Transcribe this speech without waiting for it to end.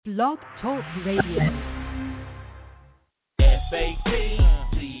Blog Talk Radio. FAT,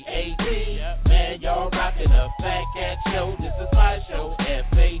 man, y'all rockin' a Fat Cat show. This is my show.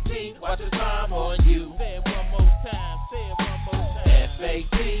 FAT, watch the time on you. Say it one more time.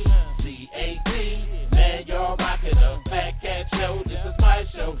 FAT, man, y'all rockin' a Fat Cat show. This is my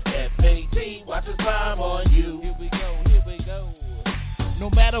show. FAT, watch the time on you. Here we go. No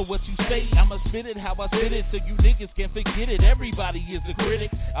matter what you say, I'ma spit it how I spit it so you niggas can forget it. Everybody is a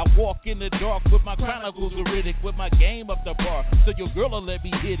critic. I walk in the dark with my chronicles acidic, with my game up the bar, so your girl will let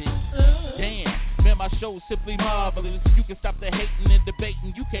me hit it. Damn, man, my show's simply marvelous. You can stop the hating and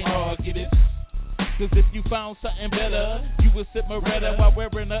debating, you can't argue it. Cause if you found something better, you would sip Moretta while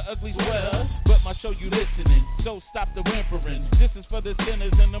wearing an ugly sweater. But my show you listening, so stop the whimpering. This is for the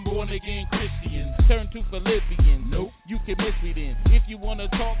sinners and the born again Christians. Turn to Philippians, nope, you can miss me then. If you wanna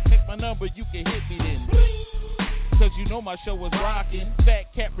talk, take my number, you can hit me then. Cause you know my show was rocking.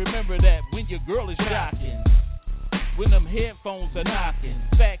 Fat Cat, remember that when your girl is shocking. When them headphones are knocking.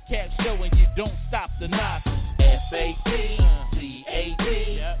 Fat Cat show and you don't stop the knocking. FAT,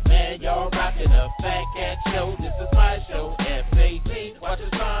 man, y'all rockin' a Fat Cat show. This is my show. FAT, watch the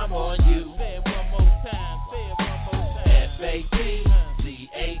time on you. Say it one more time. FAT,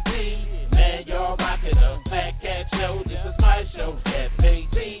 man, y'all rockin' a Fat Cat show. This is my show.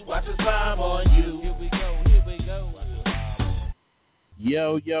 FAT, watch the time on you. Here we go.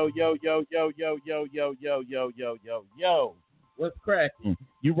 Yo. What's cracking?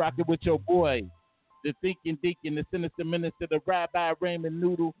 You rockin' with your boy, the thinking deacon, the sinister minister, the Rabbi Raymond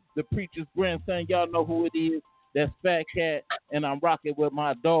Noodle, the preacher's grandson. Y'all know who it is. That's Fat Cat, and I'm rocking with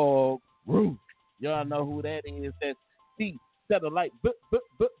my dog, Ruth. Y'all know who that is. That's C Satellite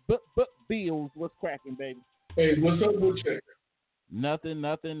Bills. What's cracking, baby? Hey, what's up with you? Nothing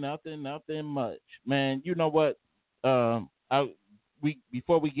much. Man, you know what?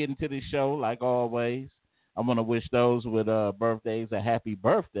 Before we get into this show, like always, I want to wish those with birthdays a happy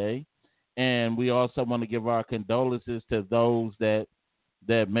birthday. And we also want to give our condolences to those that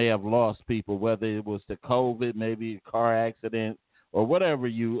may have lost people, whether it was to COVID, maybe a car accident, or whatever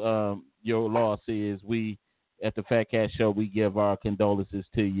your loss is. We at the Fat Cat Show, we give our condolences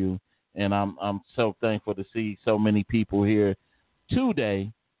to you, and I'm so thankful to see so many people here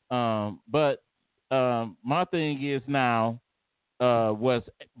today. But my thing is now, what's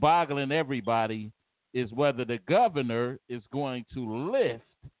boggling everybody is whether the governor is going to lift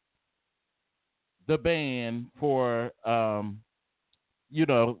the ban for,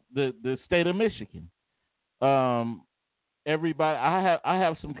 the state of Michigan. Everybody, I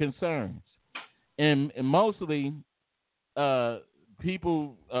have some concerns, and mostly,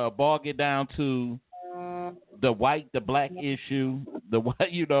 people bog it down to the black issue. The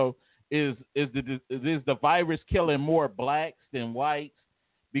white, is the virus killing more blacks than whites?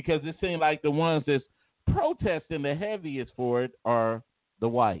 Because it seems like the ones that's protesting the heaviest for it are the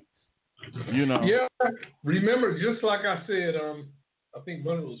whites. Yeah, remember, just like I said, I think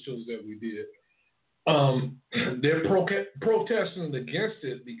one of those shows that we did, they're protesting against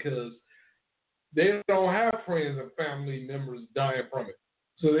it because they don't have friends and family members dying from it.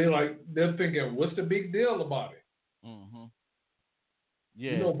 So they're thinking, what's the big deal about it? Mm-hmm.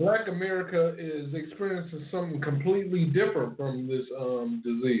 Yeah. Black America is experiencing something completely different from this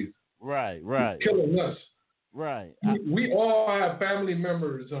disease. Right. It's killing us. Right. We all have family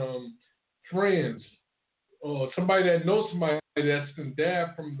members, friends, somebody that knows somebody that's been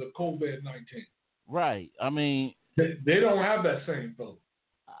died from the COVID-19. Right. I mean, they don't have that same feeling.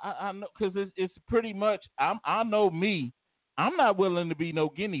 I know, because it's pretty much. I know me. I'm not willing to be no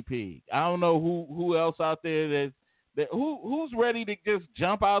guinea pig. I don't know who else out there who's ready to just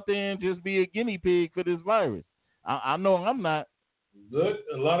jump out there and just be a guinea pig for this virus. I know I'm not. But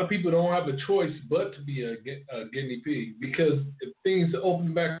a lot of people don't have a choice but to be a guinea pig, because if things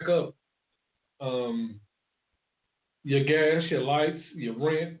open back up, your gas, your lights, your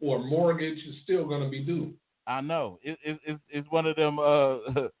rent, or mortgage is still going to be due. I know. It's one of them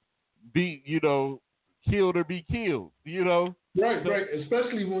killed or be killed, Right.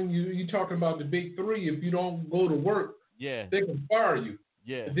 Especially when you talking about the big three. If you don't go to work, yeah, they can fire you.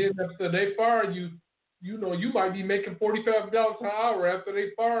 Yeah. And then after they fire you, you might be making $45 an hour. After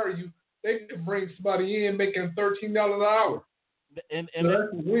they fire you, they can bring somebody in making $13 an hour. And so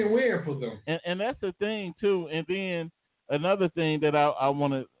that's a win-win for them. And that's the thing too. And then another thing that I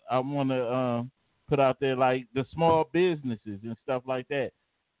want to put out there, like the small businesses and stuff like that.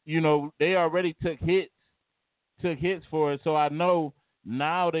 They already took hits for it. So I know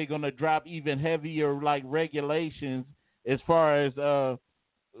now they're gonna drop even heavier like regulations as far as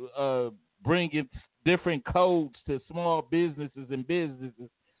bringing different codes to small businesses and businesses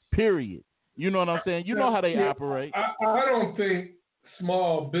period. You know what I'm saying? You know how they operate. I don't think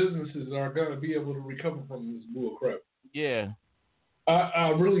small businesses are going to be able to recover from this bull crap. Yeah. I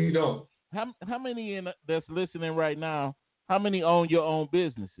really don't. How many that's listening right now, how many own your own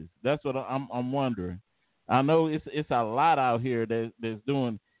businesses? That's what I'm wondering. I know it's a lot out here that's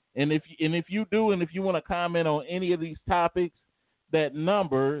doing. And if you do, and if you want to comment on any of these topics, that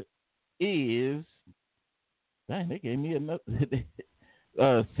number is, dang, they gave me another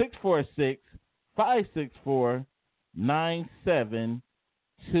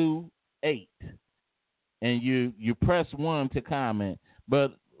 646-564-9728, and you press 1 to comment.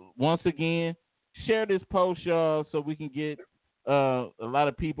 But once again, share this post, y'all, so we can get a lot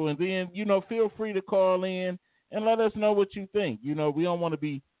of people, and then feel free to call in and let us know what you think. We don't want to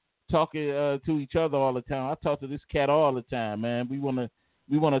be talking to each other all the time. I talk to this cat all the time, man. We want to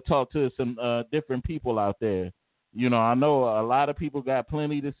talk to some different people out there. I know a lot of people got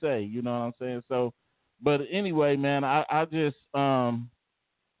plenty to say. You know what I'm saying? So, but anyway, man, I just I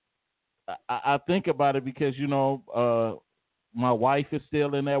think about it because my wife is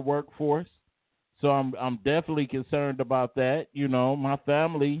still in that workforce, so I'm definitely concerned about that. My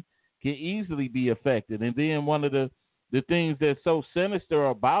family can easily be affected, and then one of the things that's so sinister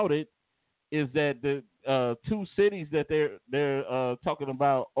about it is that the 2 cities that they're talking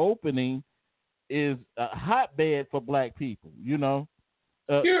about opening is a hotbed for black people. Yeah,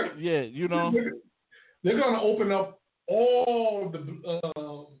 they're going to open up all the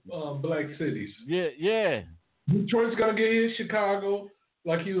black cities. Yeah. Detroit's going to get hit. Chicago,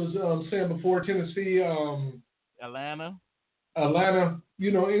 like you was saying before, Tennessee, Atlanta.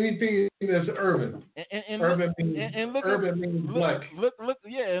 Anything that's urban. Urban means black. Look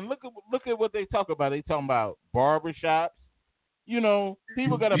at what they talk about. They talking about barbershops.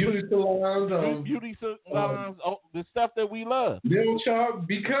 People got to beauty salons, the stuff that we love. Nail shop,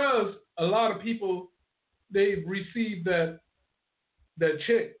 because a lot of people, they've received that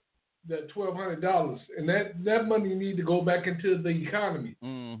check, that $1,200, and that money need to go back into the economy.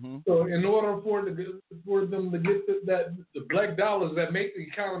 Mm-hmm. So in order for them to get the black dollars that make the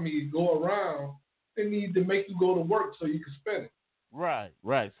economy go around, they need to make you go to work so you can spend it. Right.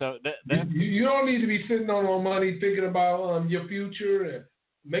 So you don't need to be sitting on money thinking about your future and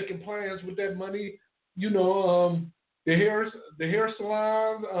making plans with that money. The hair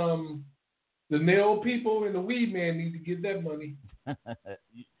salon, the nail people, and the weed man need to get that money.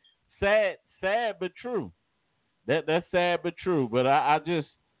 Sad but true. That's sad but true. But I just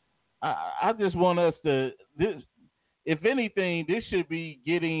want us to if anything, this should be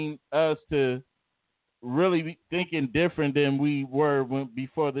getting us to really be thinking different than we were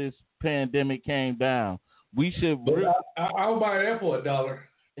before this pandemic came down. We should. I'll buy that for $1.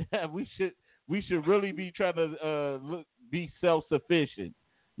 We should really be trying to be self-sufficient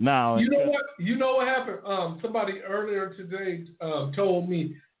now. You know what happened? Somebody earlier today told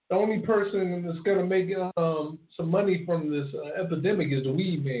me the only person that's going to make some money from this epidemic is the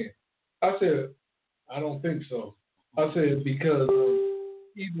weed man. I said, I don't think so. I said, because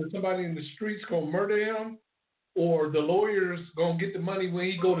either somebody in the streets going to murder him or the lawyer's going to get the money when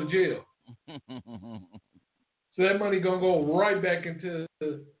he go to jail. So that money going to go right back into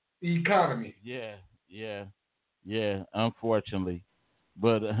the economy. Yeah, unfortunately.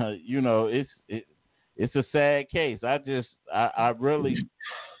 But, it's a sad case. I really,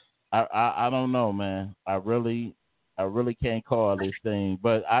 I don't know, man. I really can't call this thing.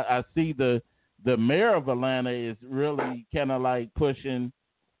 But I see the mayor of Atlanta is really kind of like pushing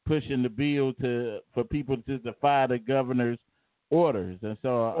the bill for people to defy the governor's orders, and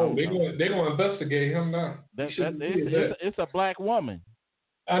so they're going to investigate him now. It's a black woman.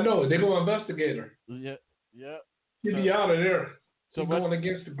 I know they're going to investigate her. Yeah. She'll be out of there. So going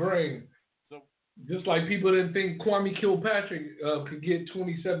against the grain. So just like people didn't think Kwame Kilpatrick could get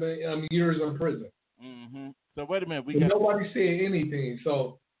 27 years in prison. Mm-hmm. So wait a minute, nobody said anything.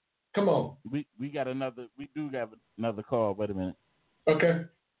 So come on. We do got another call. Wait a minute. Okay.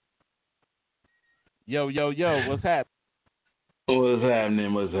 Yo, what's happening?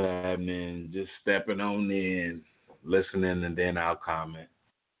 What's happening? Just stepping on in, listening, and then I'll comment.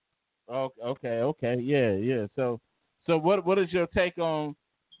 Okay. Yeah. So what is your take on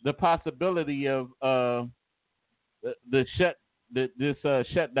the possibility of this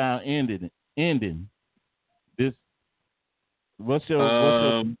shutdown ending? This what's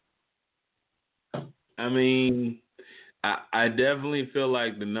your I mean, I definitely feel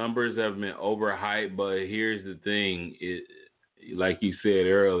like the numbers have been overhyped, but here's the thing: like you said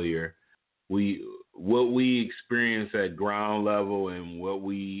earlier, what we experience at ground level and what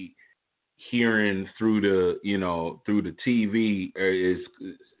we hearing through the TV is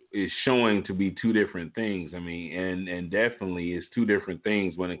is showing to be two different things. I mean, and definitely it's two different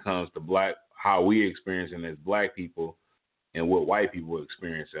things when it comes to how we experience it as black people and what white people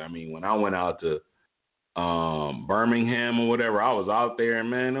experience it. I mean, when I went out to Birmingham or whatever, I was out there, and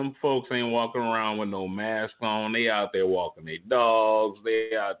man, them folks ain't walking around with no mask on. They out there walking their dogs.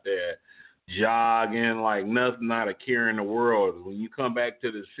 They out there jogging like nothing, not a care in the world. When you come back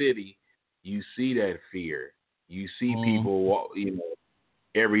to the city, you see that fear. You see people walk,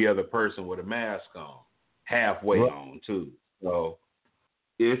 every other person with a mask on, halfway on too. So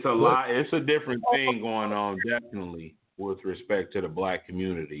it's a lot. It's a different thing going on, definitely, with respect to the black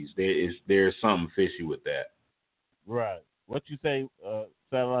communities. There's something fishy with that. Right. What you say,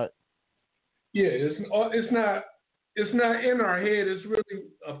 Satellite? Yeah, it's not in our head. It's really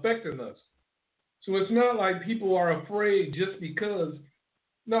affecting us. So it's not like people are afraid just because.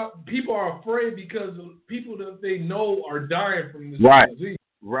 No, people are afraid because people that they know are dying from this disease.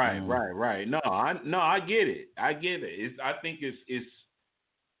 Right. No, I get it. I think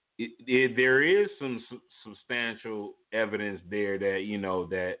there is some substantial evidence there that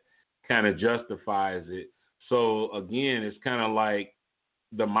that kind of justifies it. So again, it's kind of like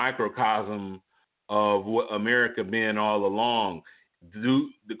the microcosm of what America been all along. The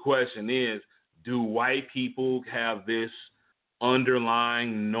question is, do white people have this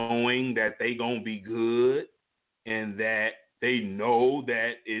underlying knowing that they gonna be good and that they know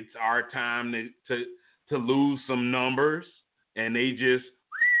that it's our time to lose some numbers, and they just,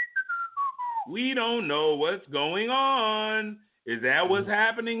 we don't know what's going on? Is that what's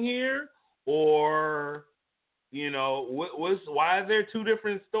happening here? Or why is there two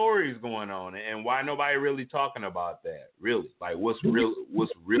different stories going on, and why nobody really talking about that? Really, like what's real?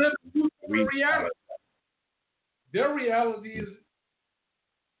 Their reality is,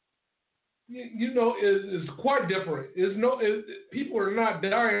 is quite different. People are not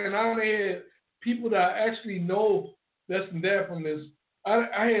dying. I had people that actually know that's and that from this.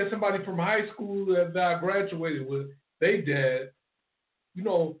 I had somebody from high school that I graduated with. They dead.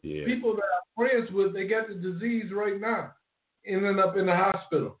 People that I'm friends with, they got the disease right now, ending up in the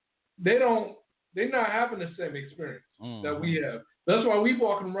hospital. They're not having the same experience that we have. That's why we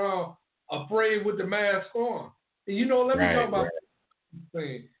walking around afraid with the mask on. And let me talk about this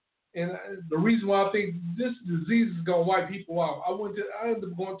thing. And the reason why I think this disease is gonna wipe people out. I ended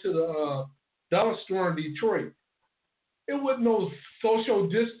up going to the dollar store in Detroit. It wasn't no social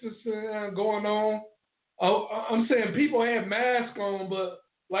distancing going on. I'm saying people had masks on, but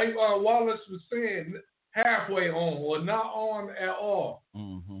like Wallace was saying, halfway on or not on at all.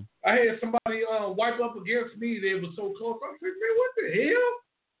 Mm-hmm. I had somebody wipe up against me. They were so close. I said, man, what the hell?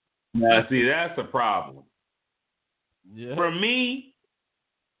 Now, see, that's a problem. Yeah. For me,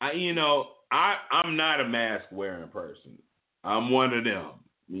 I'm not a mask wearing person. I'm one of them.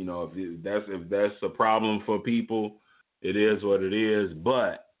 If that's a problem for people, it is what it is.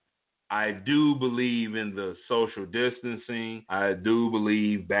 But I do believe in the social distancing. I do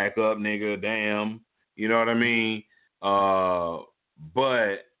believe back up, nigga, damn. You know what I mean? But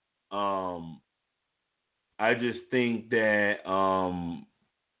I just think that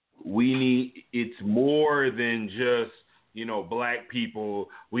it's more than just, black people.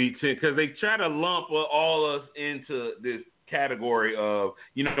 Because they try to lump all us into this category of,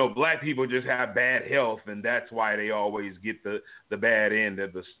 black people just have bad health and that's why they always get the bad end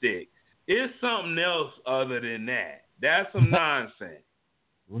of the stick. It's something else other than that. That's some nonsense.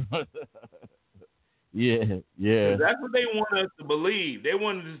 Yeah. That's what they want us to believe. They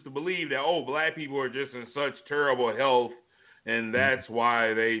want us to believe that, black people are just in such terrible health, and that's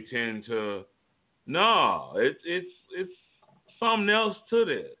why they tend to. No, it's something else to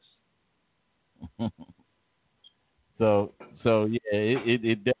this. So yeah,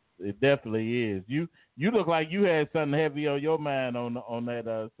 it definitely is. You look like you had something heavy on your mind on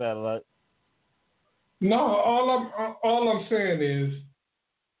that satellite. No, all I'm saying is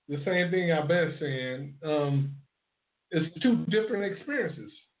the same thing I've been saying. It's two different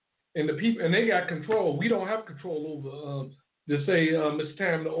experiences, and the people, and they got control. We don't have control over to say it's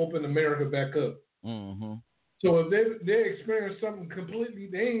time to open America back up. Mm-hmm. So if they experience something completely,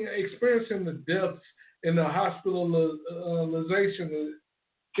 they ain't experiencing the deaths and the hospitalization.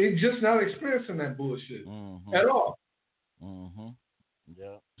 They just not experiencing that bullshit at all. Mm-hmm.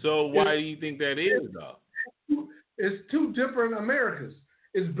 Yeah. So why do you think that is, though? It's two different Americas.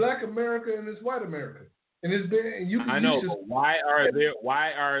 It's Black America and it's White America, and it's been. And you. I know. But why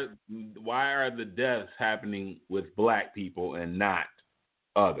are the deaths happening with Black people and not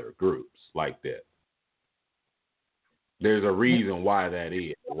other groups like that? There's a reason why that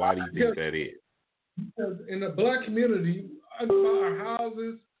is. Why do you think that is? Because in the Black community, our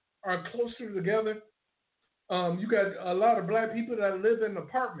houses, are closer together. You got a lot of black people that live in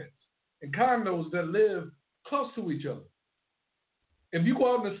apartments and condos that live close to each other. If you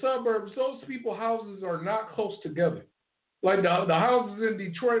go out in the suburbs, those people's houses are not close together. Like the houses in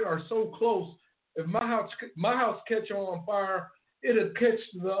Detroit are so close. If my house catch on fire, it'll catch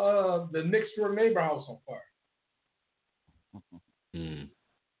the next door neighbor house on fire. Mm.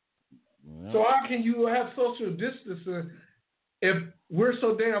 Well. So how can you have social distancing if we're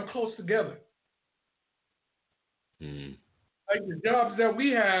so damn close together? Mm. Like the jobs that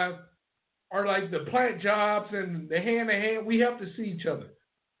we have are like the plant jobs and the hand to hand. We have to see each other.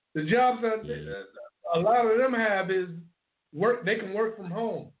 The jobs that a lot of them have is work. They can work from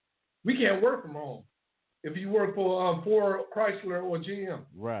home. We can't work from home if you work for Chrysler or GM.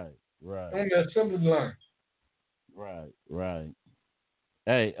 Right. On the assembly line. Right.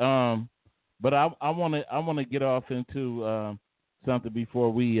 Hey, but I want to get off into something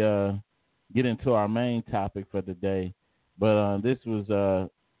before we get into our main topic for the day. But this was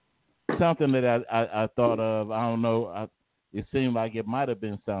something that I thought of. I don't know. It seemed like it might have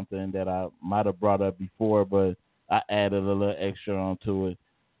been something that I might have brought up before, but I added a little extra onto it.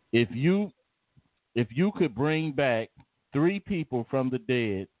 If you could bring back 3 people from the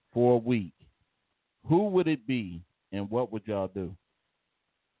dead for a week, who would it be, and what would y'all do?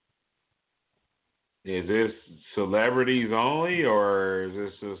 Is this celebrities only, or is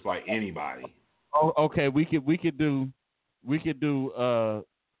this just like anybody? Oh, okay. We could do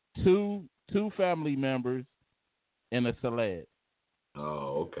 2 family members and a celeb.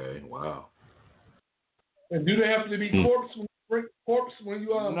 Oh, okay. Wow. And do they have to be corpse when you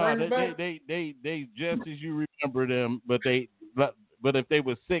bring them back? They just as you remember them, but if they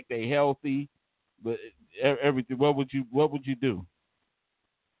were sick, they healthy, but everything. What would you do?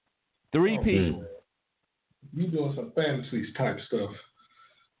 3 people. Man. You doing some fantasies type stuff.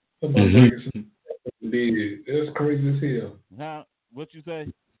 It's crazy as hell. Now, what you say?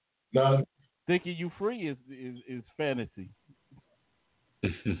 No. Thinking you free is fantasy.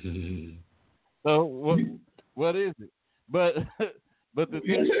 So what is it? But the thing,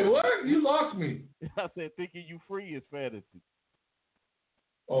 you said what? You lost me. I said thinking you free is fantasy.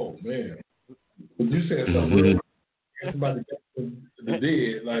 Oh man, you said something real. Somebody the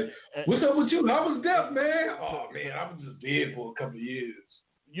dead. Like, what's up with you? I was deaf, man. Oh man, I was just dead for a couple of years.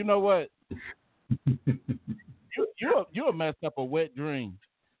 You know what? you messed up a wet dream.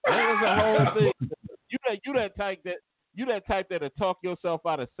 That was the whole thing. You that type that'll talk yourself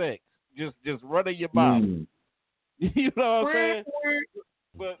out of sex. Just running your mouth. You know what I'm saying?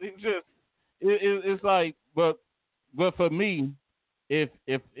 But it's like, but for me, if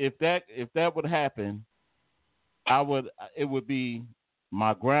that would happen, it would be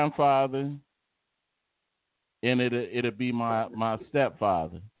my grandfather, and it'd be my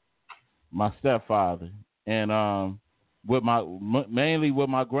stepfather, and mainly with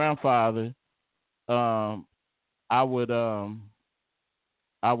my grandfather, I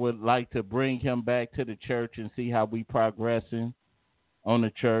would like to bring him back to the church and see how we progressing on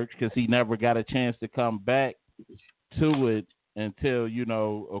the church, because he never got a chance to come back to it until,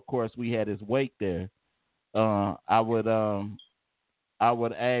 of course, we had his wake there. I would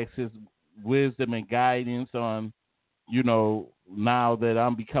ask his wisdom and guidance on, now that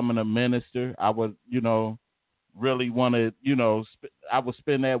I'm becoming a minister, I would, really want to, I would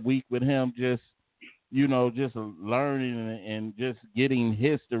spend that week with him just learning and just getting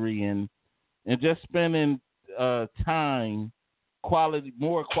history and just spending more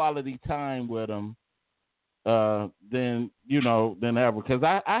quality time with him than ever. Because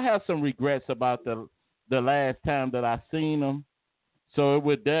I have some regrets about the last time that I seen him. So it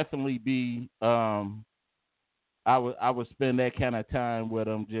would definitely be I would spend that kind of time with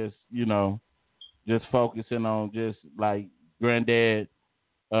him, just focusing on just like, Granddad,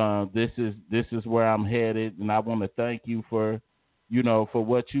 this is where I'm headed, and I want to thank you for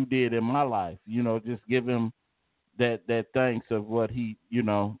what you did in my life. Just give him that thanks of what he,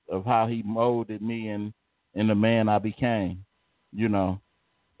 of how he molded me and the man I became.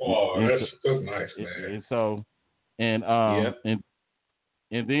 Oh, that's nice, man. And so, and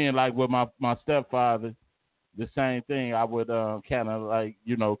then like with my stepfather, the same thing. I would kind of like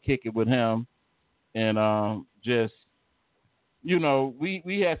kick it with him, and just.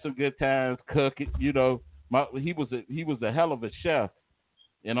 We had some good times cooking. He was a hell of a chef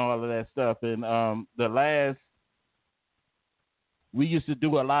and all of that stuff. And we used to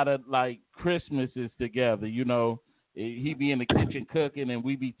do a lot of like Christmases together. He'd be in the kitchen cooking and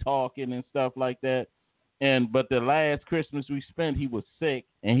we'd be talking and stuff like that. But the last Christmas we spent, he was sick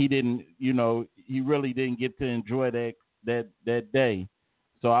and he didn't, he really didn't get to enjoy that day.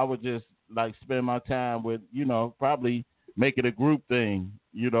 So I would just like spend my time with, probably make it a group thing,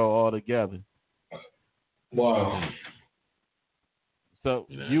 all together. Wow. So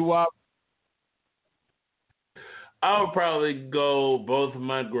you are. I would probably go both of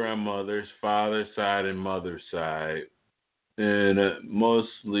my grandmothers, father's side and mother's side, and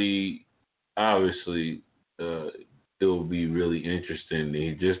mostly, obviously, it will be really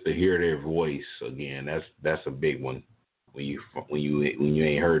interesting just to hear their voice again. That's a big one when you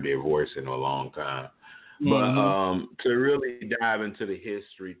ain't heard their voice in a long time. But to really dive into the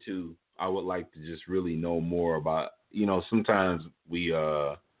history too, I would like to just really know more about. Sometimes we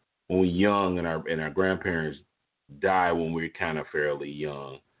when we're young and our grandparents die when we're kind of fairly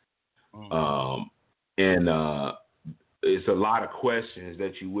young, and it's a lot of questions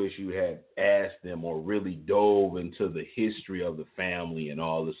that you wish you had asked them or really dove into the history of the family and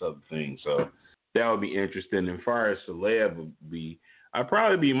all this other thing. So that would be interesting. And as far as celeb would be, I'd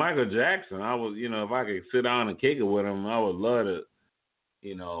probably be Michael Jackson. I would, if I could sit down and kick it with him, I would love to,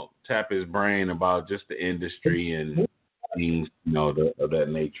 tap his brain about just the industry and things, of that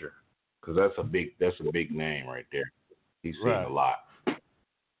nature. Because that's a big name right there. He's seen a lot.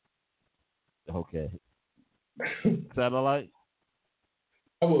 Okay. Satellite?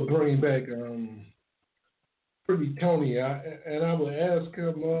 I would bring back Pretty Tony, and I would ask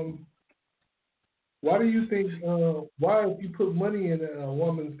him, why do you think, why if you put money in a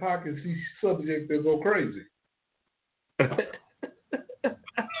woman's pocket, she's subject to go crazy?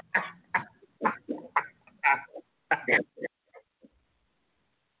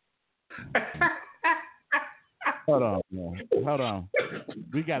 Hold on, man. Hold on.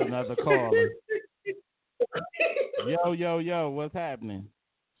 We got another caller. Yo, what's happening?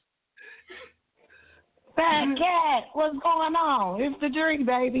 Fat Cat, what's going on? It's the dream,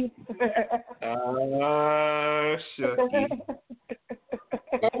 baby. Shucky.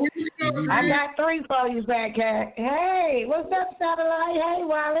 I got 3 for you, Fat Cat. Hey, what's up, Satellite? Hey,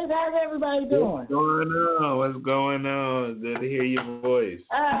 Wallace, how's everybody doing? What's going on? Good to hear your voice.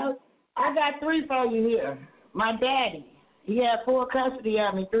 I got 3 for you here. My daddy, he had full custody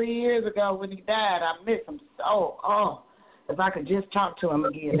of me 3 years ago when he died. I miss him so. Oh, if I could just talk to him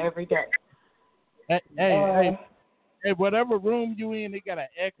again every day. Hey, whatever room you in, it got an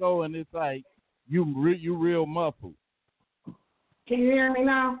echo, and it's like you real muffled. Can you hear me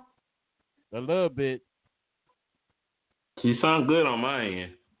now? A little bit. You sound good on my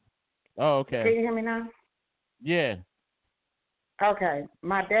end. Oh, okay. Can you hear me now? Yeah. Okay.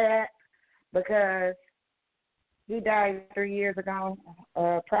 My dad, because he died 3 years ago,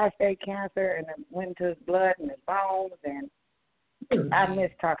 prostate cancer, and it went into his blood and his bones, and I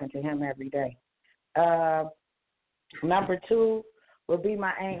miss talking to him every day. Number 2 would be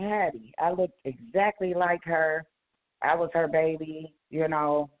my Aunt Hattie. I looked exactly like her. I was her baby,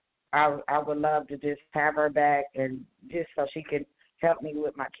 I would love to just have her back and just so she could help me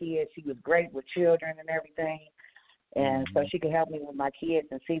with my kids. She was great with children and everything. And so she could help me with my kids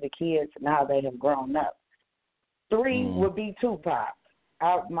and see the kids now they have grown up. 3 would be Tupac.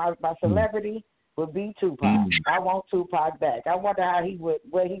 My celebrity would be Tupac. I want Tupac back. I wonder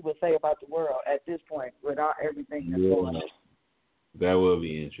what he would say about the world at this point with everything that's going on. That will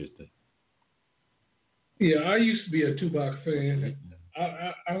be interesting. Yeah, I used to be a Tupac fan.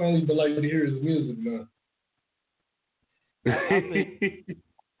 I don't even like to hear his music now. That's interesting.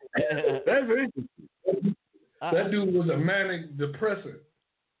 That dude was a manic depressant.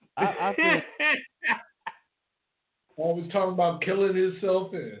 I think always talking about killing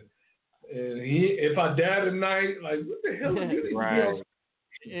himself and if I die tonight, like what the hell are you right.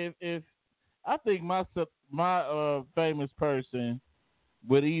 If I think my famous person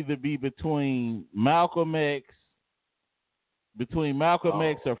would either be between Malcolm X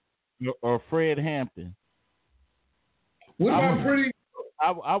or Fred Hampton.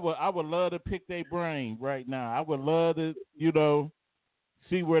 I would love to pick their brain right now. I would love to,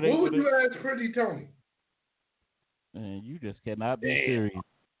 see where they. What would you ask Pretty Tony? Man, you just cannot be serious.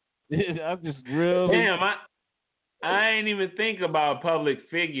 I'm just really. Damn, I ain't even think about public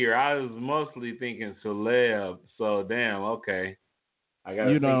figure. I was mostly thinking celeb. So damn, okay. I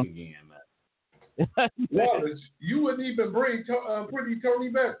gotta think again, man. Wallace, you wouldn't even bring Pretty Tony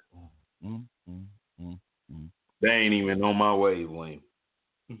back. They ain't even on my wavelength.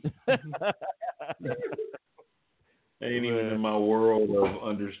 They ain't even in my world of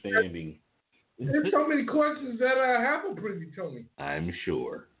understanding. There's so many questions that I have for Pretty Tony. I'm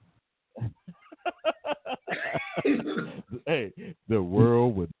sure. Hey, the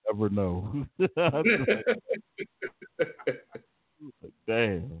world would never know.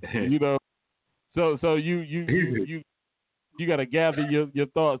 Damn. So you You got to gather your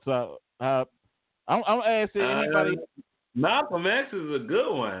thoughts out. I'm asking anybody. Malcolm X is a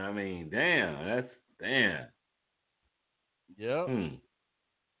good one. I mean, damn. Yeah.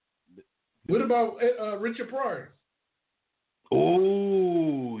 What about Richard Pryor?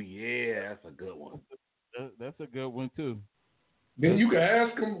 Oh, yeah, that's a good one. That's a good one too. Then you can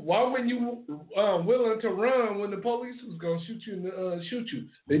ask him, why weren't you willing to run when the police was gonna shoot you?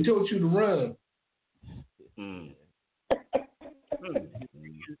 They told you to run.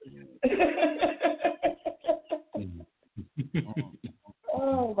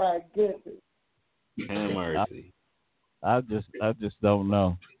 Oh my goodness. Mercy. I just don't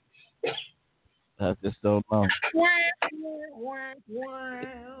know. I just don't know.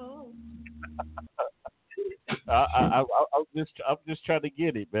 I'm just trying to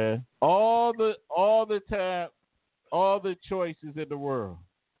get it, man. All the time, all the choices in the world.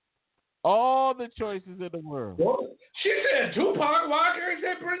 All the choices in the world. Well, she said Tupac. Why can't she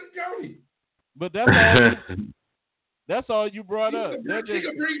say Prince Johnny? But that's all. That's all you brought up. She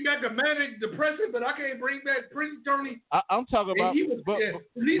can bring back a manic depressive, but I can't bring back Prince Johnny. I'm talking about. At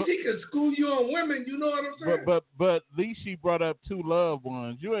least he can school you on women. You know what I'm saying? But at least she brought up two loved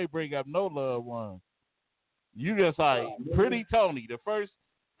ones. You ain't bring up no loved ones. You just like pretty Tony. The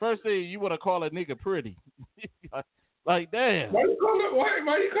first thing you want to call a nigga pretty. Like damn. Why you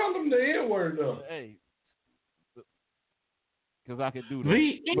call him the N-word though? Hey, because I can do that.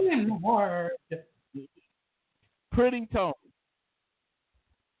 The N-word. Pretty Tony.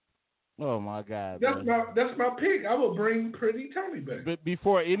 Oh my God. That's my pick. I will bring Pretty Tony back. But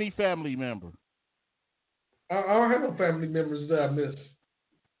before any family member. I don't have no family members that I miss.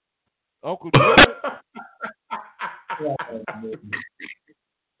 Uncle George.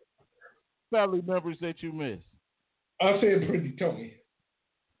 Family members that you miss. I said Pretty Tony.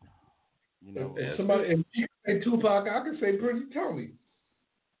 You know, if she can say Tupac, I can say Pretty Tony.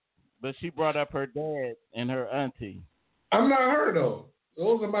 But she brought up her dad and her auntie. I'm not her though.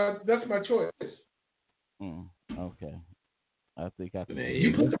 That's my choice. Okay. I think I can.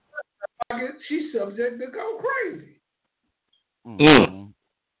 You put the pocket, she's subject to go crazy.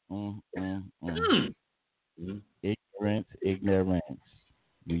 Ignorance,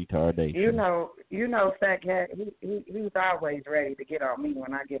 retardation. You know, Fat Cat. He's always ready to get on me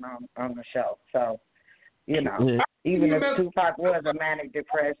when I get on the show. So, you know, even if Tupac was a manic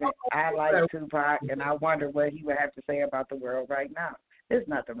depressant, I like Tupac, and I wonder what he would have to say about the world right now. There's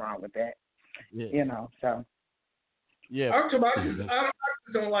nothing wrong with that. Yeah. You know, so. Yeah. I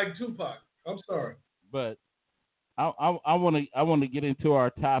don't like Tupac. I'm sorry. But I want to get into our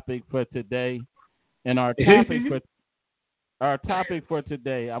topic for today, and our topic for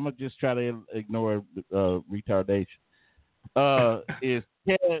today. I'm gonna just try to ignore retardation. Is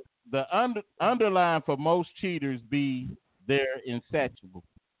can the underline for most cheaters be they're insatiable?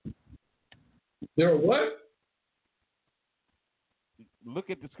 They're what? Look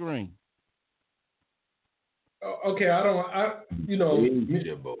at the screen. Okay,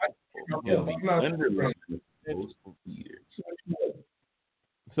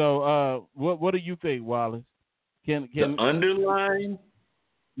 So, what do you think, Wallace? Can the underline?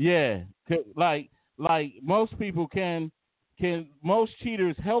 Yeah, like most people can most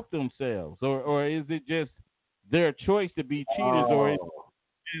cheaters help themselves, or is it just their choice to be cheaters,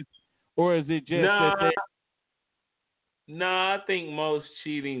 or is it just that they? No, I think most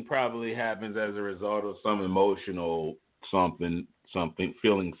cheating probably happens as a result of some emotional something,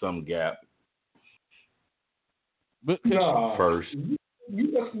 filling some gap. But first, you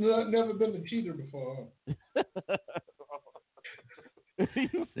must have never been a cheater before.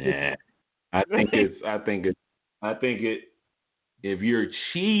 Yeah, I think it. If you're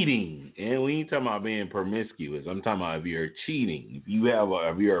cheating, and we ain't talking about being promiscuous, I'm talking about if you're cheating.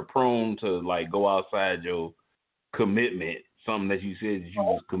 If you're prone to like go outside your commitment, something that you said that you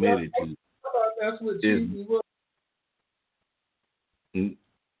was committed to. That's what cheating was.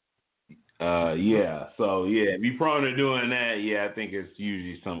 Yeah. So yeah, if you're prone to doing that, yeah, I think it's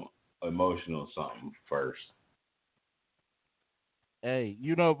usually some emotional something first. Hey,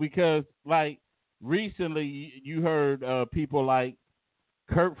 because like recently you heard people like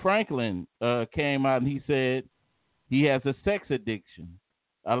Kurt Franklin came out and he said he has a sex addiction.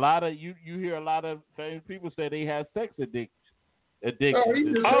 A lot of you hear a lot of famous people say they have sex addiction.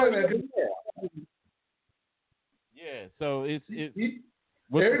 Yeah, so it's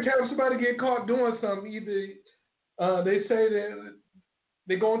every time somebody get caught doing something, either they say that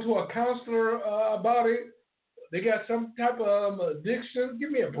they go into a counselor about it. They got some type of addiction.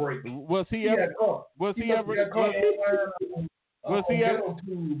 Give me a break. Was he ever caught on a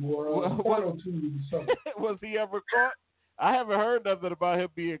tube or a tube or something. Was he ever caught? I haven't heard nothing about him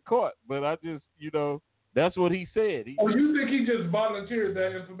being caught, but I just, that's what he said. You think he just volunteered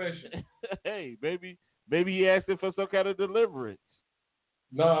that information? Hey, maybe he asked him for some kind of deliverance.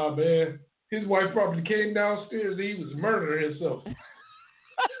 Nah, man. His wife probably came downstairs and he was murdering himself.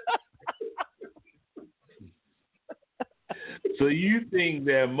 So you think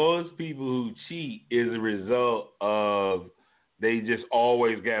that most people who cheat is a result of they just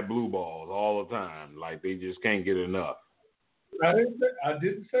always got blue balls all the time, like they just can't get enough? I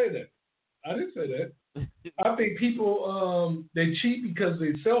didn't say that. I think people they cheat because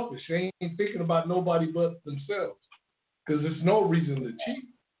they're selfish. They ain't thinking about nobody but themselves. Because there's no reason to cheat.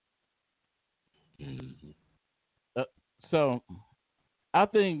 So, I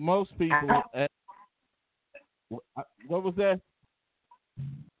think most people. What was that?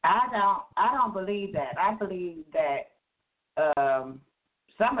 I don't believe that. I believe that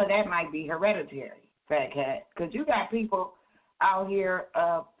some of that might be hereditary, Fat Cat, because you got people out here.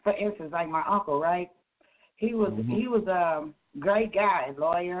 For instance, like my uncle, right? He was a great guy,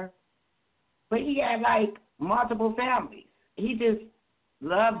 lawyer, but he had like multiple families. He just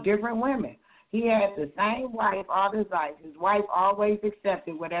loved different women. He had the same wife all his life. His wife always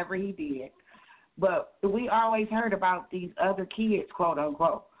accepted whatever he did. But we always heard about these other kids, quote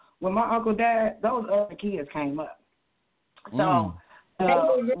unquote. When my uncle died, those other kids came up. So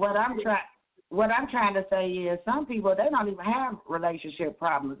what I'm trying to say is some people, they don't even have relationship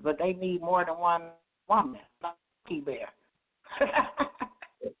problems, but they need more than one woman. Keep there.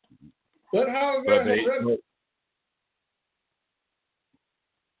 But how is that?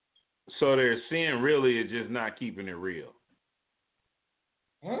 So their sin really is just not keeping it real.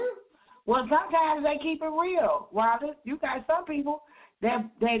 Huh? Well, sometimes they keep it real. Wallace, you got some people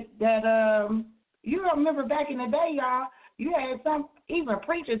that you remember back in the day, y'all. You had some even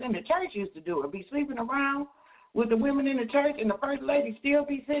preachers in the church used to do it. Be sleeping around with the women in the church, and the first lady still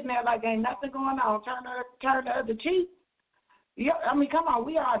be sitting there like ain't nothing going on. Turn the other cheek. Yeah, I mean, come on,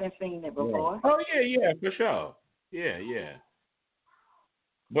 we all done seen it before. Oh yeah, for sure. Yeah.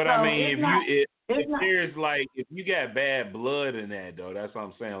 But so I mean, if you got bad blood in that though, that's what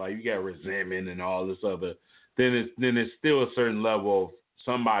I'm saying. Like you got resentment and all this other, then it's still a certain level of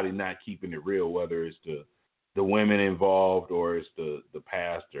somebody not keeping it real, whether it's the women involved or it's the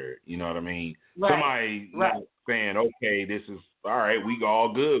pastor. You know what I mean? Right. Somebody not saying, okay, this is all right. We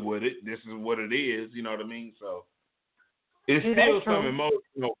all good with it. This is what it is. You know what I mean? So. It's still some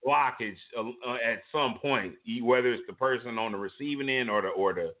emotional blockage at some point, whether it's the person on the receiving end or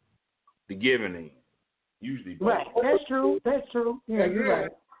the giving end. Usually both. Right. That's true. Yeah, you're right.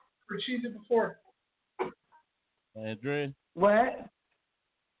 Ever cheated before? Andrea? What?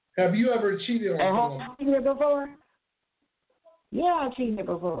 Have you ever cheated on someone? Have you cheated before? Yeah, I cheated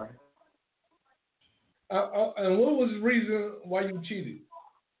before. And what was the reason why you cheated?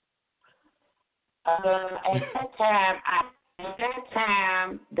 At that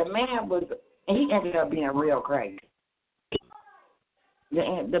time, the man he ended up being real crazy.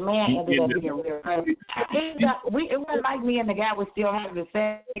 The man ended up being real crazy. It wasn't like me and the guy was still having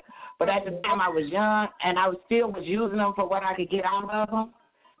sex, but at the time I was young and I was using them for what I could get out of them,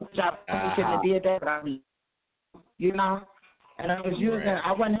 which I probably shouldn't have did that, but I was, and I was using.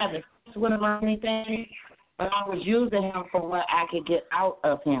 I wasn't having sex with him or anything, but I was using him for what I could get out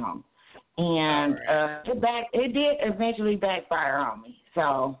of him. And it did eventually backfire on me.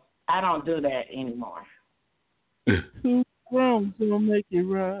 So I don't do that anymore. Two wrongs don't make it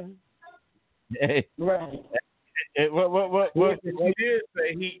right. Hey. Right. What?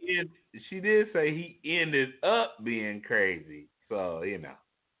 She did say he ended up being crazy. So,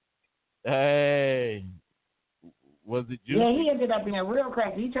 Hey. Was it you? Yeah, he ended up being real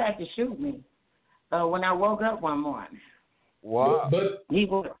crazy. He tried to shoot me when I woke up one morning. Wow.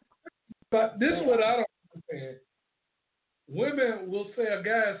 But this is what I don't understand. Women will say a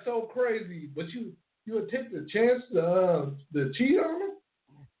guy is so crazy, but you would take the chance to cheat on him?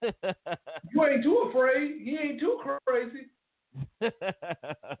 You ain't too afraid. He ain't too crazy.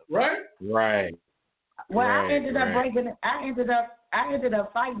 Right? Right. Well, I ended up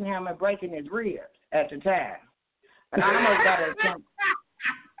fighting him and breaking his ribs at the time. And I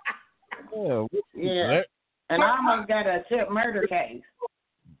almost got a attempt murder case.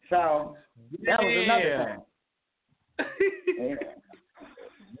 So that was another thing.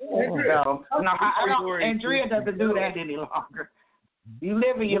 So no, I don't. Andrea doesn't do that any longer. You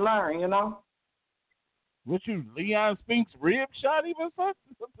live and you learn, What you, Leon Spink's rib shot him or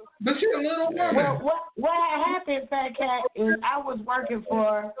something? But you're a little woman. Well, what had happened, Fat Cat, is I was working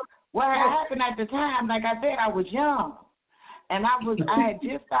for. What had happened at the time, like I said, I was young, and I had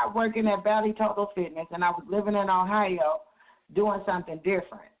just started working at Valley Total Fitness, and I was living in Ohio. doing something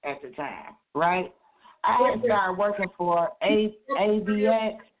different at the time, right? I had started working for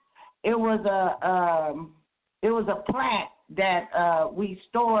ABX. It was a plant that we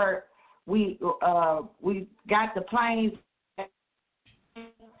stored. We got the planes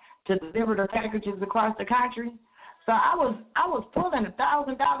to deliver the packages across the country. So I was pulling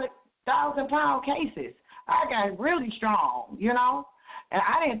 1,000-pound cases. I got really strong, you know. And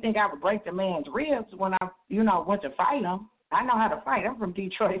I didn't think I would break the man's ribs when I, went to fight him. I know how to fight. I'm from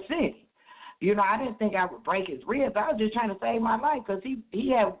Detroit City. I didn't think I would break his ribs. I was just trying to save my life because he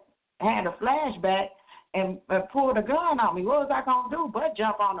had a flashback and pulled a gun on me. What was I going to do but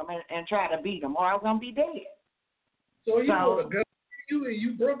jump on him and try to beat him, or I was going to be dead. So he pulled a gun on you and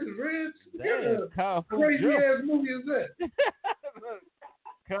you broke his ribs? What crazy-ass movie is that?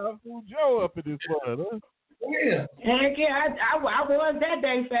 Kung Fu Joe up in this one, huh? Yeah. Heck yeah, I was that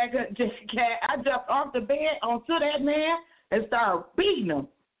day, I jumped off the bed onto that man and started beating him.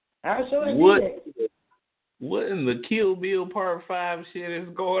 I sure did. What in the Kill Bill Part 5 shit is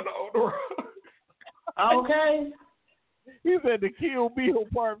going on? Okay. He said the Kill Bill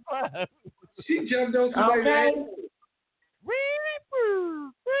Part 5. She jumped on somebody's head.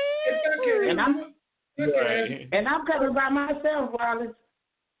 And I'm coming by myself, Wallace.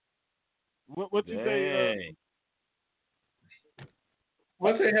 What you say?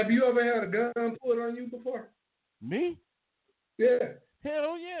 Have you ever had a gun pulled on you before? Me? Yeah.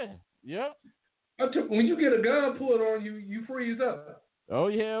 Hell yeah. Yep. When you get a gun pulled on you, you freeze up. Oh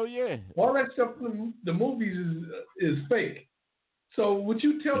yeah, All that stuff from the movies is fake. So what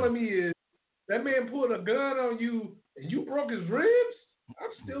you telling me is that man pulled a gun on you and you broke his ribs?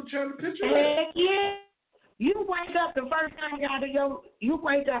 I'm still trying to picture that. Heck yeah. You wake up the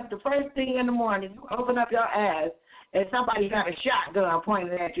first thing in the morning, you open up your eyes, and somebody got a shotgun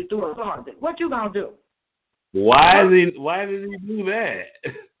pointed at you through a closet. What you gonna do? Why did he do that?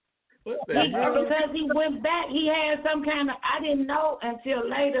 Because he went back. He had some kind of, I didn't know until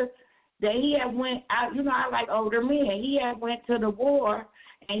later that he had went out. I like older men. He had went to the war,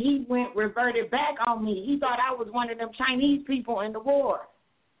 and he reverted back on me. He thought I was one of them Chinese people in the war.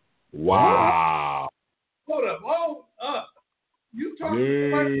 Wow. Hold up. You talking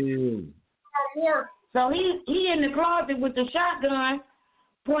about war? So he in the closet with the shotgun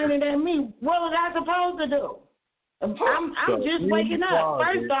pointed at me. What was I supposed to do? I'm just waking up.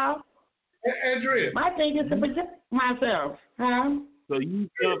 First off, Andrea, my thing is to protect myself. Huh? So you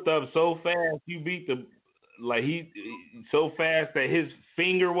jumped up so fast, you beat so fast that his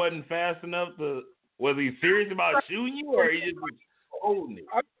finger wasn't fast enough to. Was he serious about shooting you, or he just was holding it?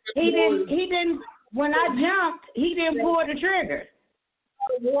 He didn't. When I jumped, he didn't pull the trigger.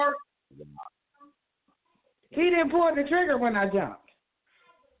 He didn't pull the trigger when I jumped.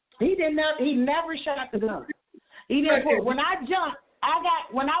 He never shot the gun. He didn't pull. When I jumped,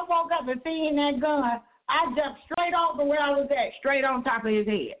 when I woke up and seen that gun, I jumped straight off to where I was at, straight on top of his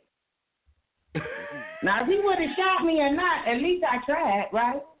head. Now, if he would have shot me or not, at least I tried,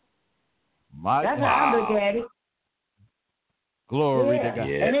 right? That's how I look at it. Glory to God.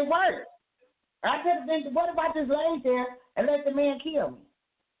 And it worked. I could have been, what if I just laid there and let the man kill me?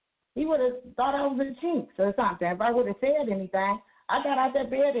 He would have thought I was a chinks or something. If I would have said anything, I got out that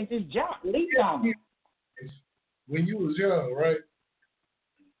bed and just jumped, leaped on him. When you was young, right?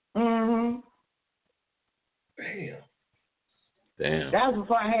 Mm-hmm. Damn. That was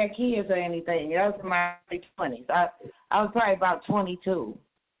before I had kids or anything. That was in my 20s. I was probably about 22.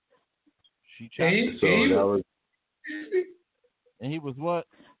 And he was what?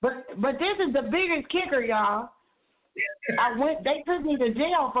 But this is the biggest kicker, y'all. They took me to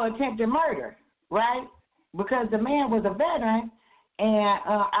jail for attempted murder, right? Because the man was a veteran, and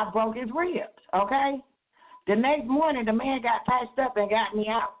I broke his ribs, okay? The next morning, the man got patched up and got me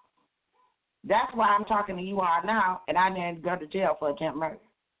out. That's why I'm talking to you all now, and I didn't go to jail for attempted murder.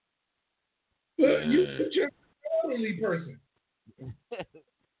 But you're an elderly person.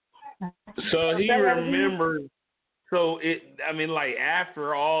 So he remembered. So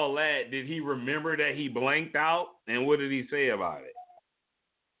after all that, did he remember that he blanked out? And what did he say about it?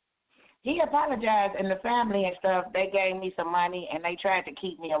 He apologized, and the family and stuff, they gave me some money, and they tried to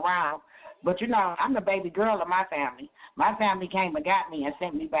keep me around. But, I'm the baby girl of my family. My family came and got me and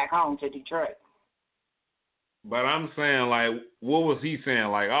sent me back home to Detroit. But I'm saying, what was he saying?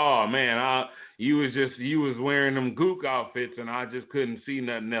 Oh, man, you was wearing them gook outfits, and I just couldn't see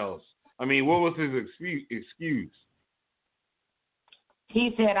nothing else. I mean, what was his excuse?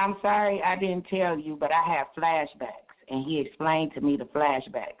 He said, I'm sorry I didn't tell you, but I have flashbacks. And he explained to me the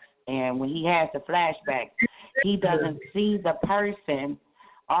flashbacks. And when he has the flashbacks, he doesn't see the person.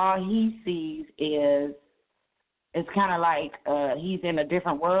 All he sees is it's kind of like he's in a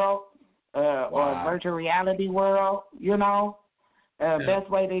different world or a virtual reality world, you know. Best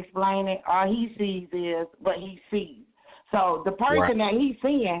way to explain it, all he sees is what he sees. So the person that he's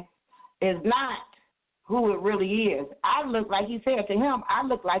seeing is not who it really is. I look, like he said to him, I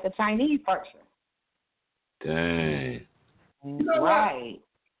look like a Chinese person. Dang. You know right.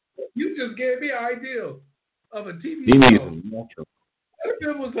 What? You just gave me an idea of a TV show. If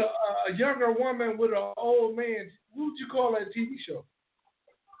it was a younger woman with an old man, what would you call that TV show?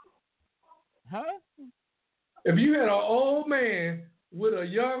 Huh? If you had an old man with a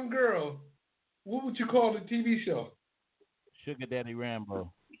young girl, what would you call the TV show? Sugar Daddy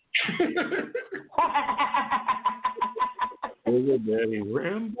Rambo. Sugar Daddy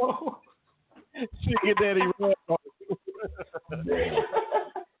Rambo? Sugar Daddy Rambo.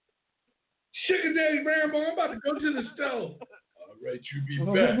 Sugar Daddy Rambo, I'm about to go to the stove. All right, you be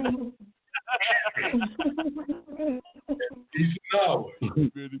back. Peace and hour.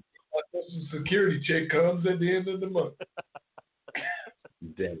 My Social Security check comes at the end of the month.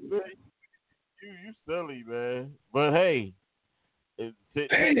 You silly, man. But hey.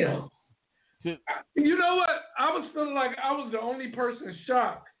 Damn. You know what? I was feeling like I was the only person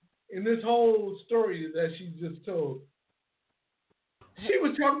shocked in this whole story that she just told. She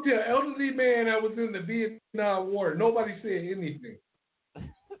was talking to an elderly man that was in the Vietnam War. Nobody said anything.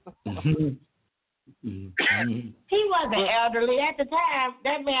 He wasn't elderly. At the time,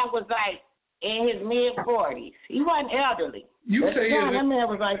 that man was like in his mid-40s. He wasn't elderly. You say that man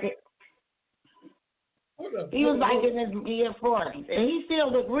was like he was like in his mid-40s. And he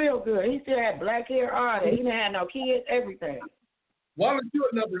still looked real good. He still had black hair, all that. He didn't have no kids, everything. Why don't you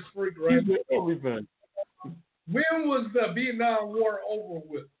numbers freak, right? Everything. When was the Vietnam War over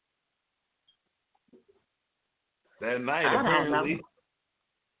with? That night, apparently.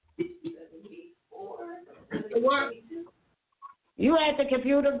 What? You had the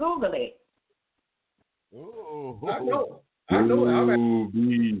computer Google it. Ooh. I know.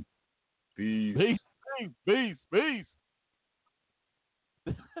 Peace.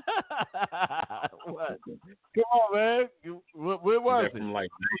 What? Come on, man. Where was it? From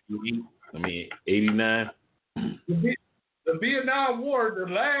like 89. The Vietnam War, the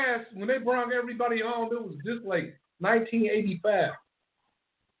last, when they brought everybody home, it was just like 1985.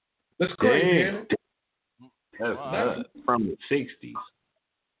 That's crazy, man. That's from the 60s.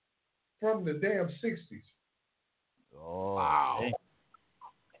 From the damn 60s. Oh, wow.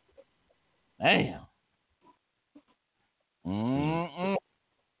 Damn. Mm-mm.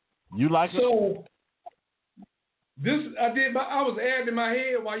 You like so, it? I was adding in my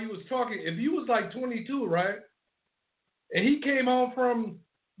head while you was talking. If you was like 22, right? And he came home from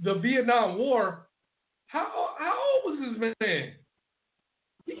the Vietnam War, how old was this man?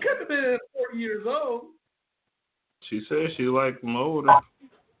 He couldn't have been 40 years old. She said she liked him older.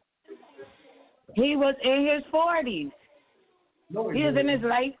 He was in his 40s. No, he was in his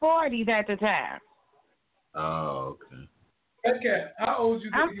late 40s at the time. Oh, okay. Okay, how old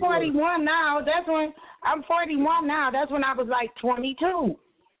you think I'm 41 now. I'm 41 now. That's when I was like 22.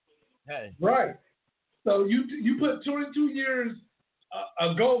 Hey. Right. So you put 22 years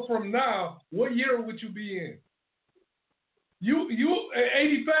ago from now. What year would you be in? You at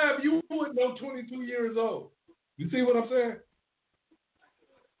 85. You wouldn't know 22 years old. You see what I'm saying?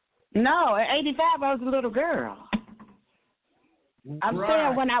 No, at 85 I was a little girl. I'm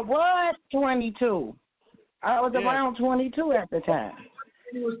saying when I was 22. I was around 22 at the time.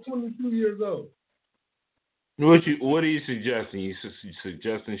 He was 22 years old. What are you suggesting? You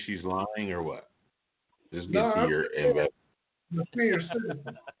suggesting she's lying or what? Just get to your senior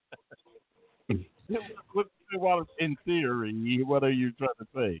citizen. In theory, what are you trying to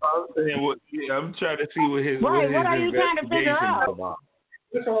say? I'm trying to see what his what are you trying to figure out? About.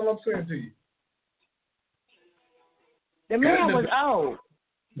 That's all I'm saying to you. The man was old.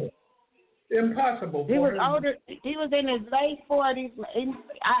 Impossible. He was older. He was in his late 40s.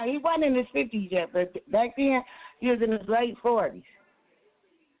 He wasn't in his 50s yet, but back then he was in his late 40s.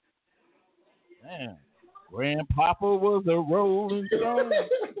 Man, Grandpapa was a rolling stone.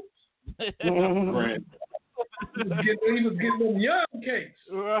 He was getting them young cakes.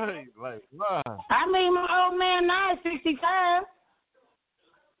 Right, like wow. I mean, my old man now is 65.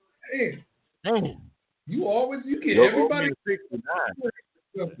 Damn. You get everybody 69.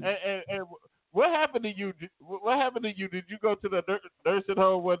 And what happened to you? What happened to you? Did you go to the nursing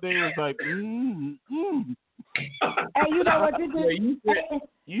home one day and was like, Hey, you know what you did?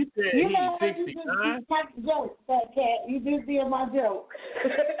 You said he's 69? Joke, fat cat. You just did my joke.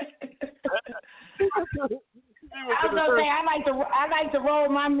 I was gonna say I like to roll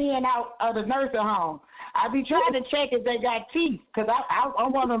my men out of the nursing home. I be trying to check if they got teeth, because I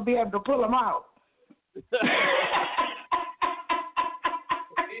want to be able to pull them out.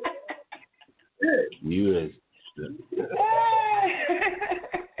 You is.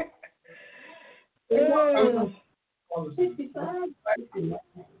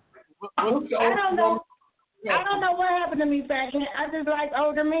 I don't know. I don't know what happened to me back then. I just like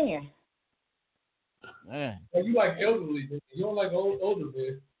older men. Man. Oh, you like elderly men. You don't like older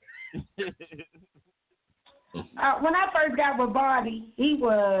men. When I first got with Barty, he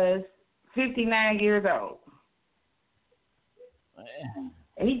was 59 years old. Man.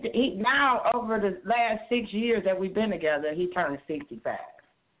 He now, over the last 6 years that we've been together, he turned 65.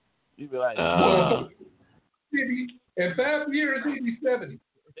 You be like, in 5 years, he'll be 70.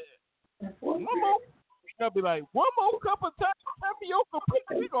 I'll be like, one more cup of tapioca,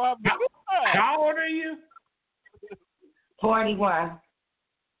 we gonna have a good time. How old are you? 41.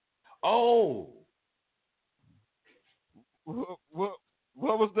 Oh. What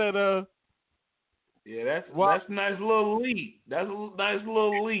was that? Yeah, that's a nice little leap. That's a nice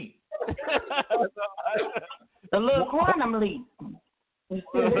little leap. A little quantum leap. Yeah,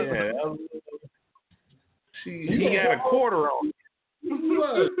 he got a quarter on.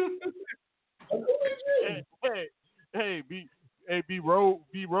 Be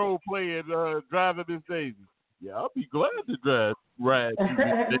role playing driving this Daisy. Yeah, I'll be glad to ride.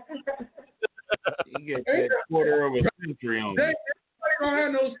 He gets that quarter of a century on. Everybody gonna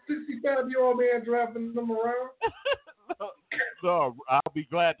have no 65-year-old man driving them around. No, I'll be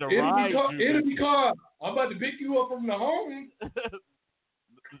glad to ride you. It'll be called, I'm about to pick you up from the home.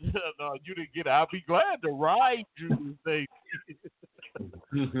 No, you didn't get it. I'll be glad to ride you, Daisy.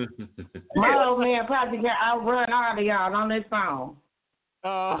 My old man probably can outrun all of y'all on this phone.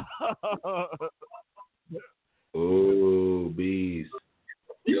 Oh, bees.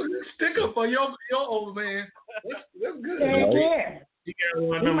 You stick up for your old man. That's good. Yeah. You got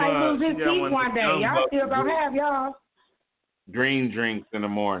one He of them, might lose his teeth one one day. Y'all still gonna have y'all. green drinks in the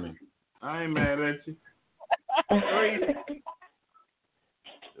morning. I ain't mad at you.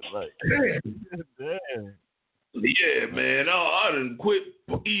 Damn. Yeah, man. I done quit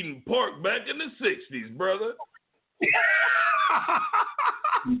eating pork back in the 60s, brother.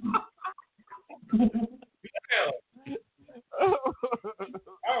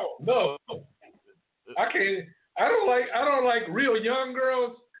 Oh no, I can't. I don't like real young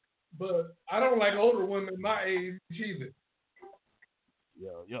girls, but I don't like older women my age either.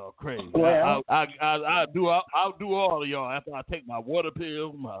 Yo, crazy. Well, I'll do all of y'all after I take my water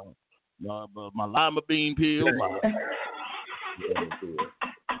pill, my lima bean pill,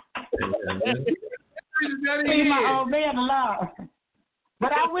 leave my old man alone.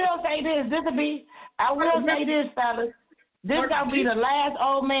 But I will say this. I will say this, fellas. This gonna be the last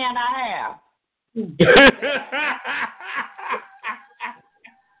old man I have.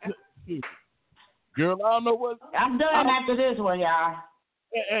 Girl, I don't know what. I'm done after this one, y'all.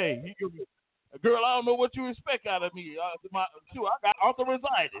 Hey, girl, I don't know what you expect out of me. I got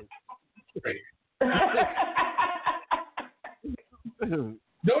arthritis.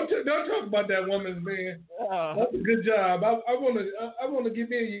 Don't talk about that woman's man. That's a good job. I want to get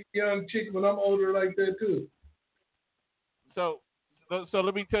me a young chick when I'm older like that too. So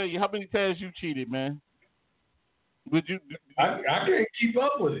let me tell you, how many times you cheated, man? Would you? I can't keep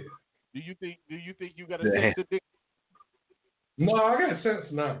up with it. Do you think you got a sense of dick? No, I got sense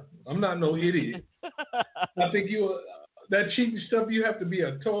now. I'm not no idiot. I think that cheating stuff. You have to be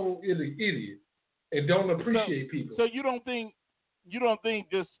a total idiot and don't appreciate people. So you don't think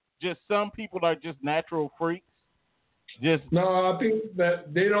just some people are just natural freaks? No, I think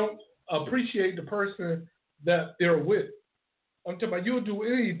that they don't appreciate the person that they're with. I'm talking about you'll do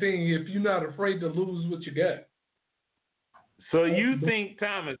anything if you're not afraid to lose what you got. So you think,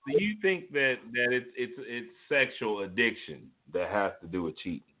 Thomas? Do you think that it's sexual addiction that has to do with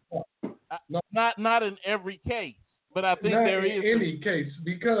cheating? Not in every case, but I think not there is in any case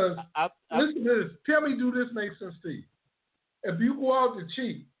because listen to this. Tell me, do this make sense to you? If you go out to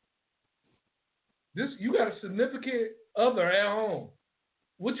cheat, you got a significant other at home.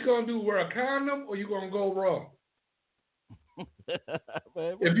 What you gonna do? Wear a condom or you gonna go raw?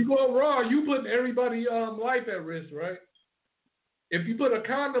 If you go raw, you putting everybody's life at risk, right? If you put a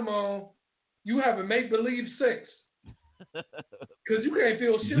condom on, you have a make-believe sex. Because you can't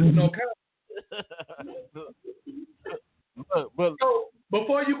feel shit with no condom. But so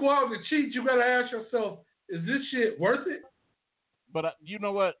before you go out to cheat, you got to ask yourself, is this shit worth it? But you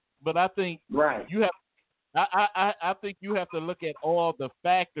know what? But I think right. You have. I think you have to look at all the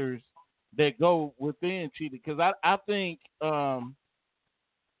factors that go within cheating. Because I think not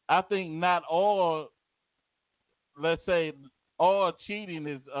all let's say all cheating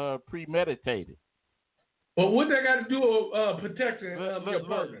is premeditated. But what they got to do with protecting your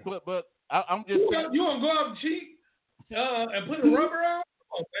partner? But I'm just saying, you gonna go out and cheat and put a rubber on?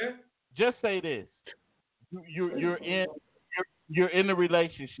 Oh, man. Just say this: you're in a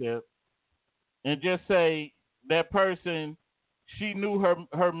relationship, and just say that person, she knew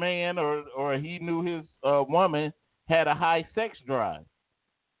her man or he knew his woman had a high sex drive,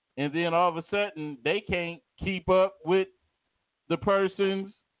 and then all of a sudden they can't keep up with the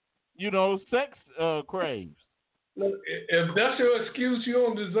person's sex craves. Look, if that's your excuse, you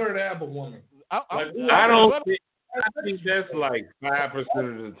don't deserve to have a woman. I think that's like 5%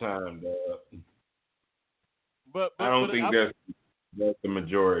 of the time, dog. But I don't think that's the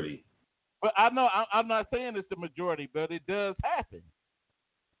majority. But I know I'm not saying it's the majority, but it does happen.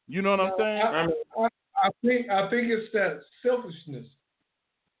 You know what I'm saying? I think it's that selfishness.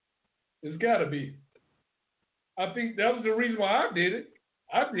 It's got to be. I think that was the reason why I did it.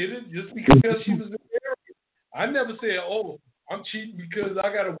 I did it just because she was in the area. I never said, "Oh, I'm cheating because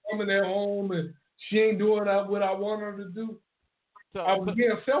I got a woman at home and she ain't doing what I want her to do." So, I was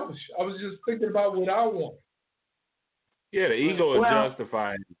being selfish. I was just thinking about what I want. Yeah, the ego will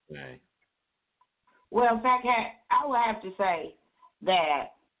justify anything. Well, in fact, I would have to say that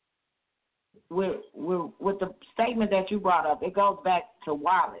with the statement that you brought up, it goes back to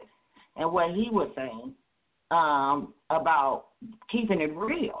Wallace and what he was saying about keeping it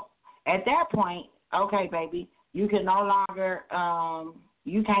real. At that point, okay, baby, you can no longer,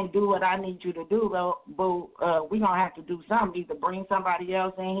 you can't do what I need you to do, boo. We're going to have to do something, either bring somebody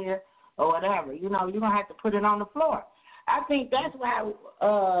else in here or whatever. You're going to have to put it on the floor. I think that's why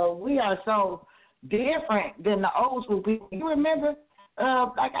we are so different than the old school people. You remember,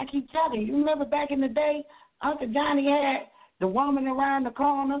 like I keep telling you, remember back in the day, Uncle Johnny had the woman around the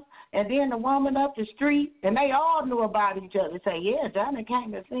corner and then the woman up the street, and they all knew about each other. Say, yeah, Johnny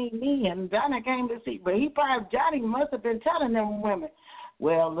came to see me, and Johnny came to see, but Johnny must have been telling them women,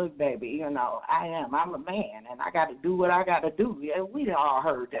 well, look, baby, I'm a man, and I got to do what I got to do. Yeah, we all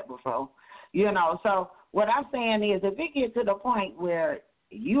heard that before, So what I'm saying is, if it gets to the point where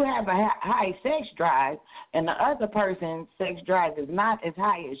you have a high sex drive and the other person's sex drive is not as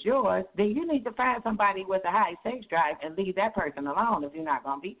high as yours, then you need to find somebody with a high sex drive and leave that person alone if you're not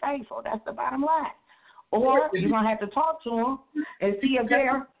going to be faithful. That's the bottom line. Or you're going to have to talk to them and see if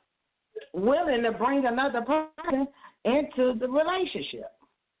they're willing to bring another person into the relationship.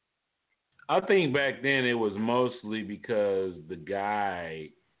 I think back then it was mostly because the guy,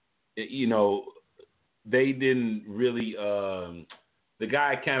 they didn't really the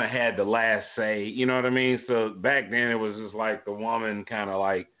guy kind of had the last say, you know what I mean? So back then it was just like the woman kind of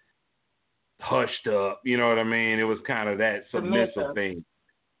like hushed up, you know what I mean? It was kind of that submissive thing,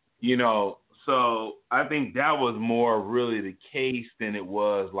 So I think that was more really the case than it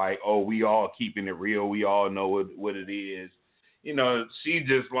was like, oh, we all keeping it real. We all know what it is. She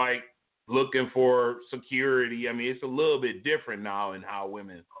just like looking for security. I mean, it's a little bit different now in how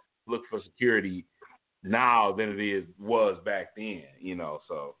women look for security now than it was back then,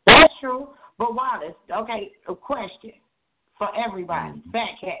 so. That's true. But Wallace, okay, a question for everybody.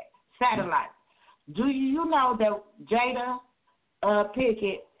 Fat Cat, Satellite. Do you know that Jada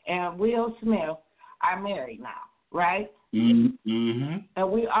Pickett and Will Smith are married now, right? Mm-hmm.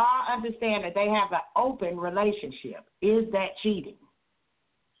 And we all understand that they have an open relationship. Is that cheating?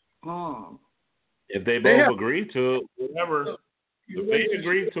 If they both agree to it, whatever. If they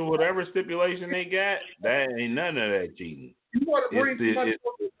agree to whatever stipulation they got, that ain't none of that cheating. You want to bring somebody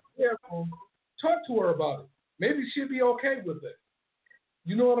over, talk to her about it. Maybe she'll be okay with it.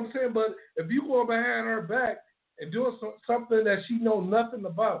 You know what I'm saying? But if you go behind her back and doing something that she knows nothing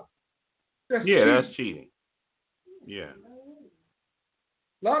about, that's cheating. That's cheating. Yeah.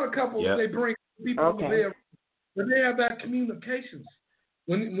 A lot of couples, they bring people over there, but they have that communications.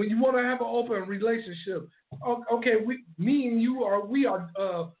 When you want to have an open relationship, okay, me and you we are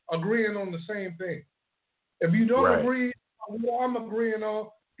agreeing on the same thing. If you don't agree on what I'm agreeing on,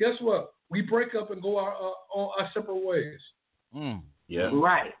 guess what? We break up and go on our separate ways. Yeah.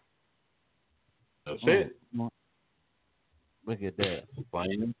 Right. That's it. Look at that.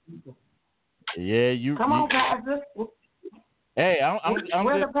 Plain. Yeah, you. Come on, Pastor. Hey,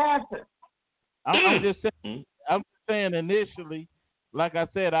 Where's the pastor? I'm just saying. I'm saying initially, like I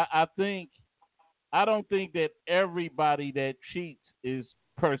said, I don't think that everybody that cheats is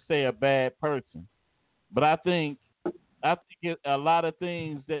per se a bad person, but I think a lot of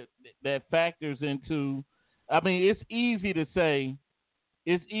things that factors into. I mean, it's easy to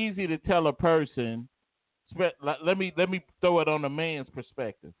tell a person. Let me throw it on a man's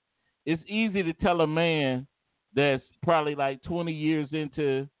perspective. It's easy to tell a man that's probably like 20 years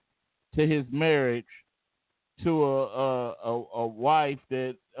into his marriage to a wife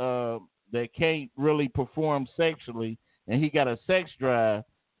that that can't really perform sexually, and he got a sex drive,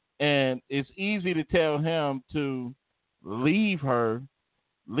 and it's easy to tell him to leave her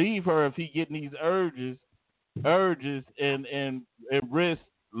if he getting these urges and risk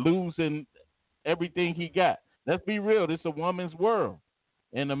losing everything he got. Let's be real. This is a woman's world,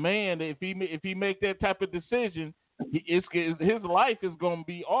 and a man, if he make that type of decision, his life is going to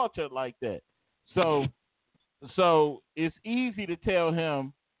be altered like that. So it's easy to tell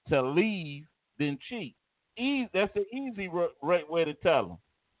him to leave than cheat. That's an easy right way to tell him.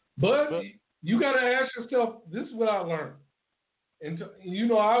 But you got to ask yourself. This is what I learned. And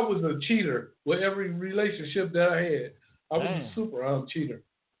I was a cheater with every relationship that I had. I was a super cheater.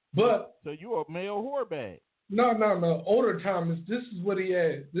 But so you a male whore bag? No. Older Thomas, this is what he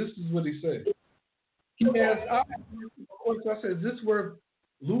had. This is what he said. He asked, I said, is this worth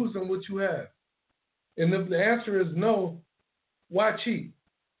losing what you have? And if the answer is no, why cheat?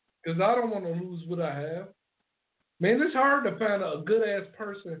 Because I don't want to lose what I have. Man, it's hard to find a good ass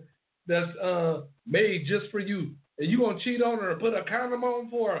person that's made just for you. And you gonna cheat on her and put a condom on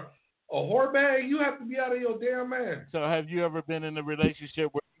for a whore bag? You have to be out of your damn mind. So have you ever been in a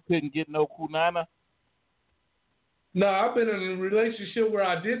relationship where you couldn't get no kunana? No, I've been in a relationship where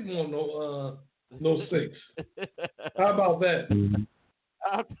I didn't want no sex. How about that?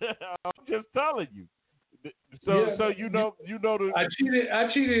 I'm just telling you. So you know the. I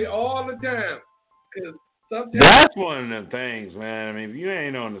cheated all the time. Cause sometimes that's one of them things, man. I mean, if you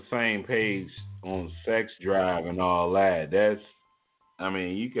ain't on the same page on sex drive and all that,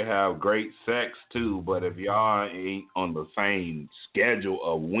 you could have great sex too, but if y'all ain't on the same schedule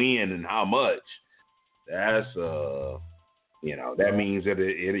of when and how much, that's that means that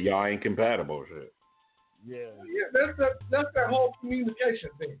y'all ain't compatible. Shit. Yeah, that's that whole communication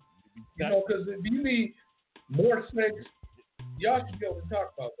thing. Because if you need more sex, y'all should be able to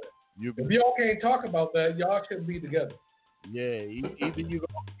talk about that. If y'all can't talk about that, y'all shouldn't be together. Yeah, either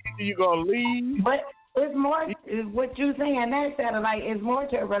you gonna leave. But it's more what you saying. That sounded like it's more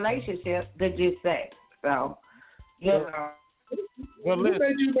to a relationship than just sex. So, Well, who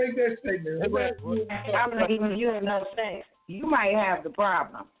made you make that statement? I'm not giving you enough sex. You might have the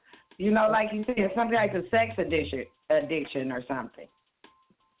problem. Like you said, something like a sex addiction or something.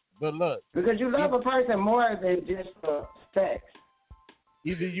 But look, because you love a person more than just for sex.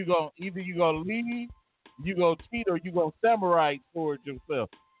 Either you gonna leave, you gonna cheat, or you gonna samurai towards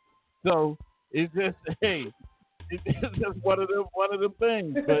yourself. So it's just it's just one of them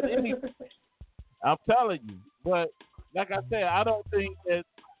things. But anyway, I'm telling you. But like I said, I don't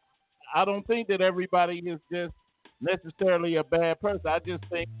think that everybody is just necessarily a bad person. I just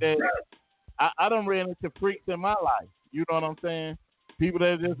think that I done ran into freaks in my life. You know what I'm saying? People that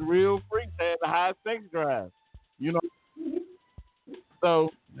are just real freaks had the high sex drive. So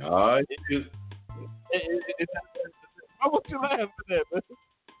what you laughing at, man?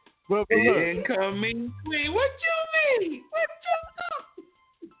 But incoming queen. What you mean?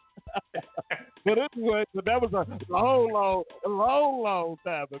 But anyway, that was a long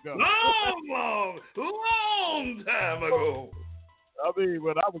time ago. Long time ago. I mean,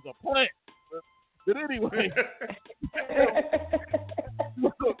 when I was a plant. But anyway,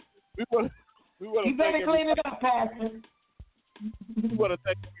 we want you better clean it up, Pastor. We want to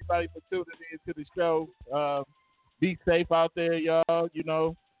thank everybody for tuning in to the show. Be safe out there, y'all.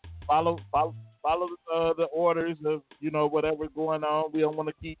 Follow the orders of whatever's going on. We don't want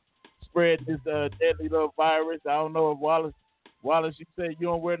to keep spreading this deadly little virus. I don't know if Wallace, you said you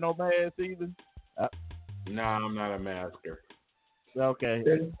don't wear no mask either. No, I'm not a masker. Okay.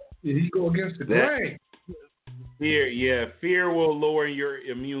 You go against the grain. Fear will lower your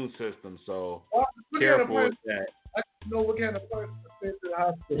immune system. So careful with that. I don't know what kind of person sent to the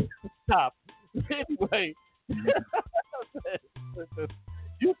hospital. Stop. Anyway,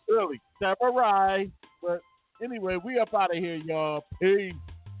 you silly. Samurai. But anyway, we up out of here, y'all. Peace.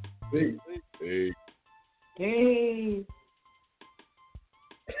 Peace. Peace. Peace.